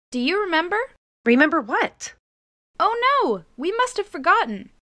Do you remember? Remember what? Oh no, we must have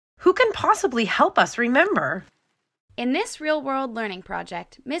forgotten. Who can possibly help us remember? In this real-world learning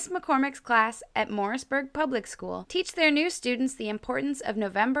project, Miss McCormick's class at Morrisburg Public School teach their new students the importance of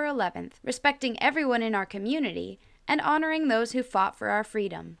November 11th, respecting everyone in our community, and honoring those who fought for our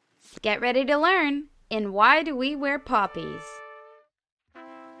freedom. Get ready to learn in Why Do We Wear Poppies? I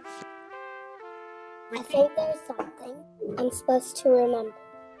think there's something I'm supposed to remember.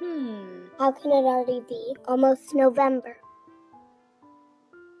 How can it already be almost November?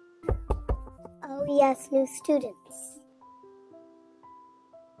 Oh yes, new students.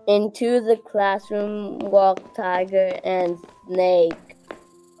 Into the classroom walk Tiger and Snake.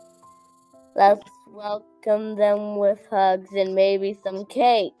 Let's welcome them with hugs and maybe some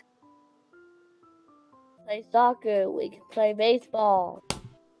cake. Play soccer, we can play baseball.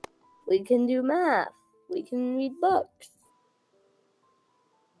 We can do math, we can read books.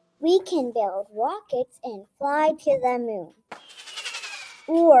 We can build rockets and fly to the moon.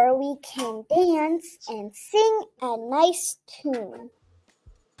 Or we can dance and sing a nice tune.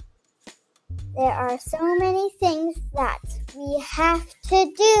 There are so many things that we have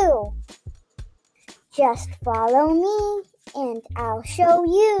to do. Just follow me and I'll show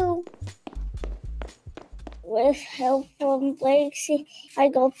you. With help from Lacey, I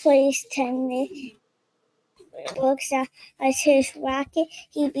go play tennis. Looks at his racket,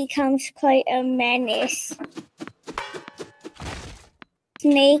 he becomes quite a menace.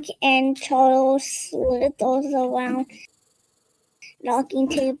 Snake and Turtle slithers around, knocking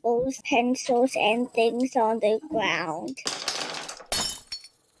tables, pencils, and things on the ground.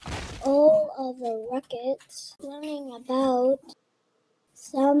 All of the rockets learning about.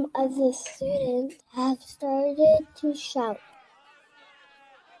 Some of the students have started to shout.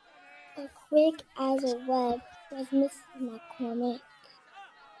 Quick as a web was Mrs. McCormick.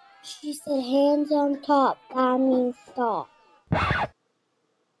 She said, hands on top, that means stop.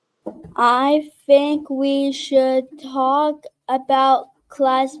 I think we should talk about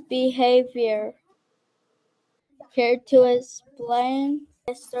class behavior. Here to explain,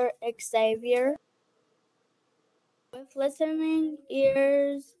 Mr. Xavier. With listening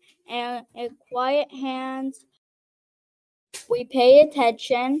ears and quiet hands, we pay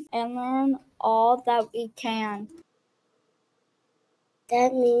attention and learn all that we can.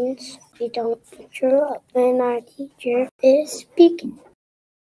 That means we don't interrupt when our teacher is speaking.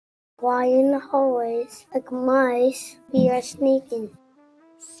 Why in the hallways, like mice, we are sneaking.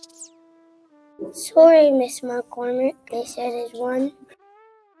 Sorry, Miss McCormick, they said as one.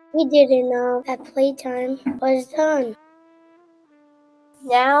 We didn't know that playtime was done.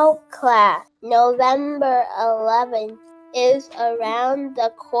 Now, class, November 11th is around the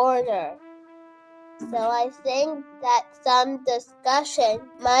corner. So I think that some discussion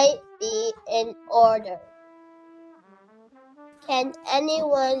might be in order. Can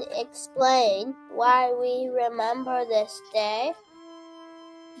anyone explain why we remember this day?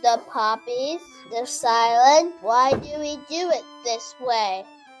 The poppies, the silent, why do we do it this way?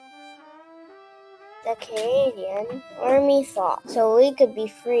 The Canadian Army fought so we could be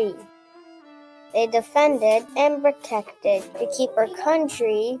free. They defended and protected to keep our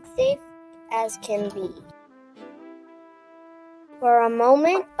country safe as can be. For a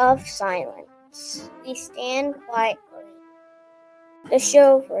moment of silence, we stand quietly to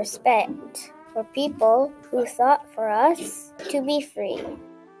show respect for people who fought for us to be free.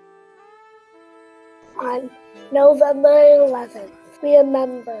 On November 11th, we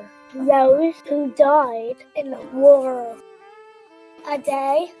remember those who died in the war. A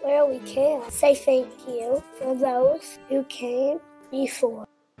day where we can say thank you for those who came before.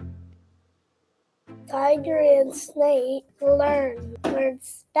 Tiger and Snake learn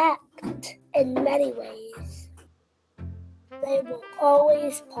respect in many ways. They will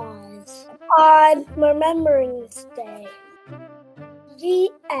always pause on Remembrance Day. The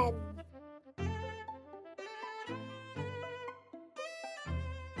end.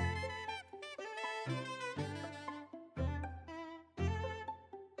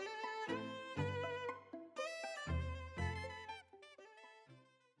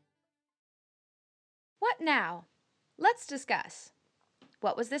 What now? Let's discuss.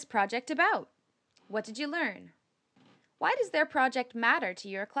 What was this project about? What did you learn? Why does their project matter to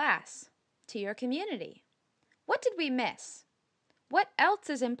your class, to your community? What did we miss? What else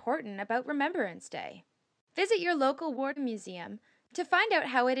is important about Remembrance Day? Visit your local war museum to find out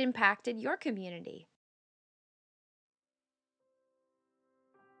how it impacted your community.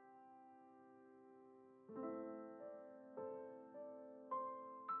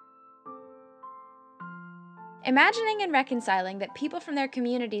 Imagining and reconciling that people from their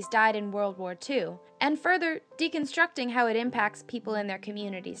communities died in World War II, and further deconstructing how it impacts people in their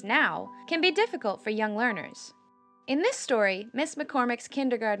communities now, can be difficult for young learners. In this story, Miss McCormick's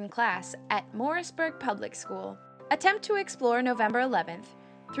kindergarten class at Morrisburg Public School attempt to explore November 11th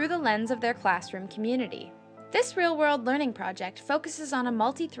through the lens of their classroom community. This real-world learning project focuses on a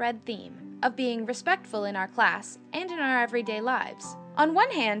multi-thread theme of being respectful in our class and in our everyday lives. On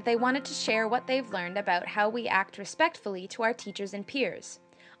one hand, they wanted to share what they've learned about how we act respectfully to our teachers and peers.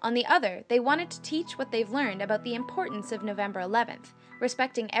 On the other, they wanted to teach what they've learned about the importance of November 11th,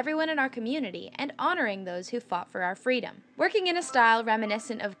 respecting everyone in our community and honoring those who fought for our freedom. Working in a style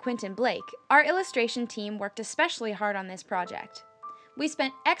reminiscent of Quentin Blake, our illustration team worked especially hard on this project. We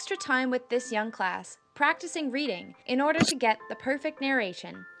spent extra time with this young class, practicing reading in order to get the perfect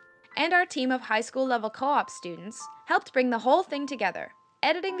narration, and our team of high school level co-op students helped bring the whole thing together,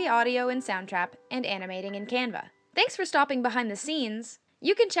 editing the audio in Soundtrap and animating in Canva. Thanks for stopping behind the scenes.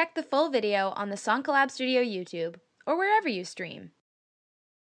 You can check the full video on the Song Collab Studio YouTube or wherever you stream.